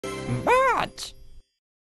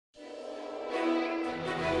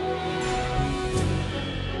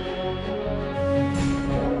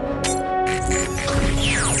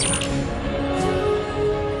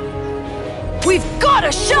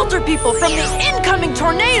gotta shelter people from the incoming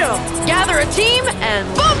tornado! Gather a team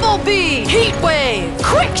and Bumblebee! Heat Wave!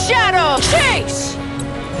 Quick Shadow! Chase!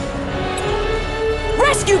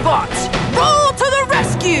 Rescue Bots! Roll to the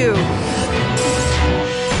rescue!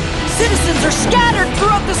 Citizens are scattered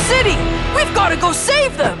throughout the city! We've gotta go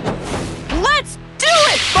save them! Let's do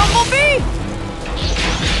it, Bumblebee!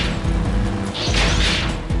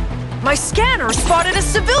 My scanner spotted a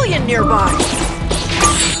civilian nearby!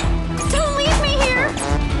 Don't leave me here!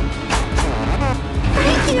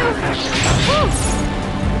 Thank you!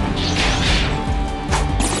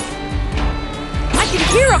 I can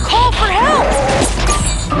hear a call for help!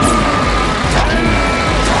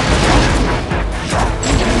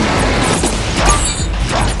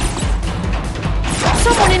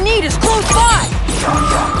 Someone in need is close by!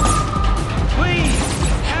 Please,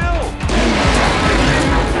 help!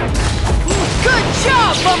 Good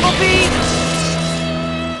job, Bumblebee!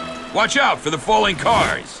 Watch out for the falling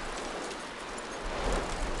cars!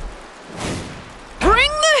 Bring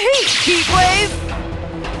the heat, Heat Wave!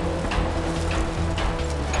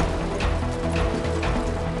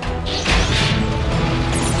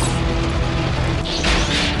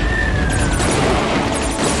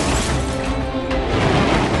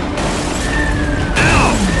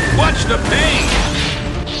 Ow! Watch the pain!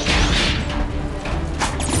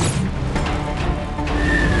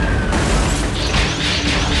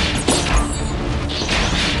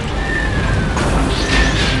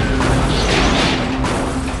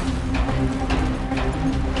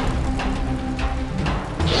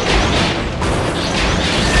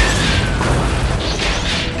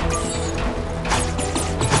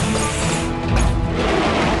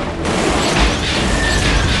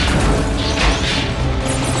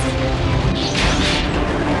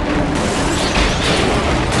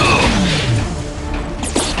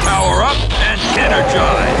 Power up and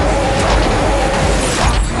energize!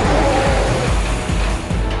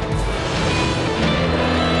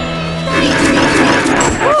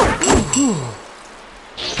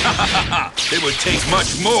 It would take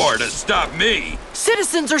much more to stop me!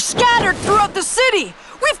 Citizens are scattered throughout the city!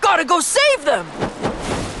 We've gotta go save them!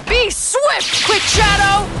 Be swift, Quick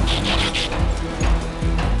Shadow!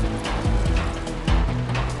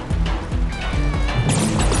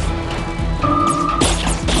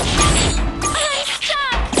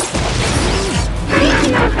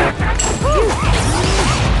 I'm stuck!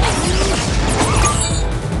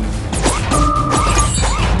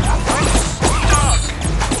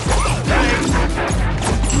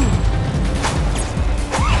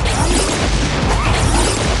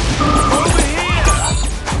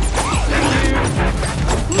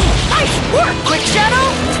 Nice work, Quick Shadow!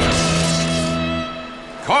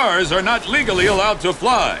 Cars are not legally allowed to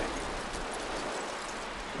fly.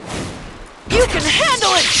 You can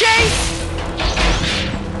handle it, Chase!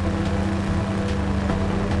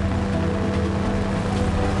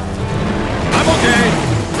 I'm okay.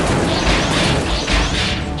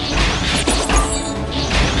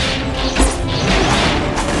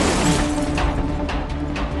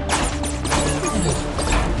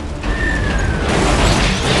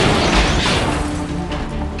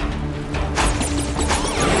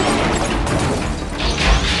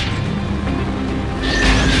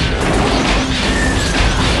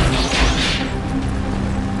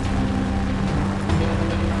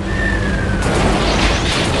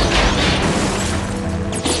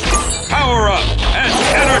 Power up and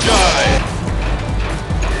energize!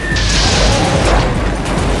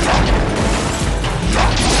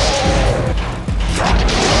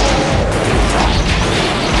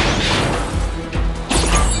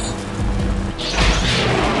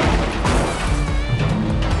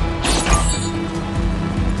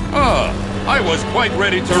 I was quite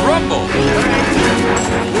ready to rumble.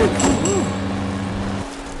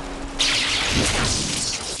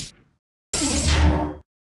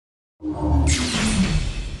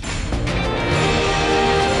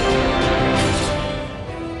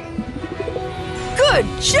 Good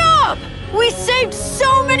job! We saved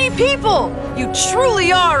so many people! You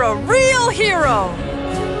truly are a real hero!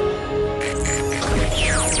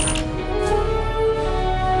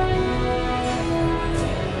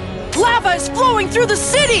 Lava is flowing through the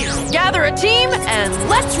city! Gather a team and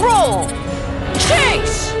let's roll!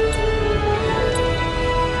 Chase!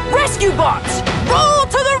 Rescue Bots! Roll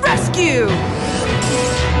to the rescue!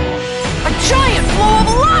 A giant flow of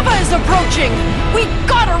lava is approaching! We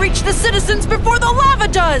gotta reach the citizens before the lava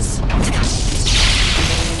does!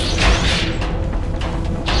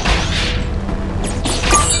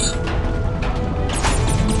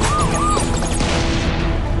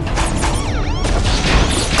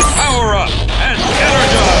 Power up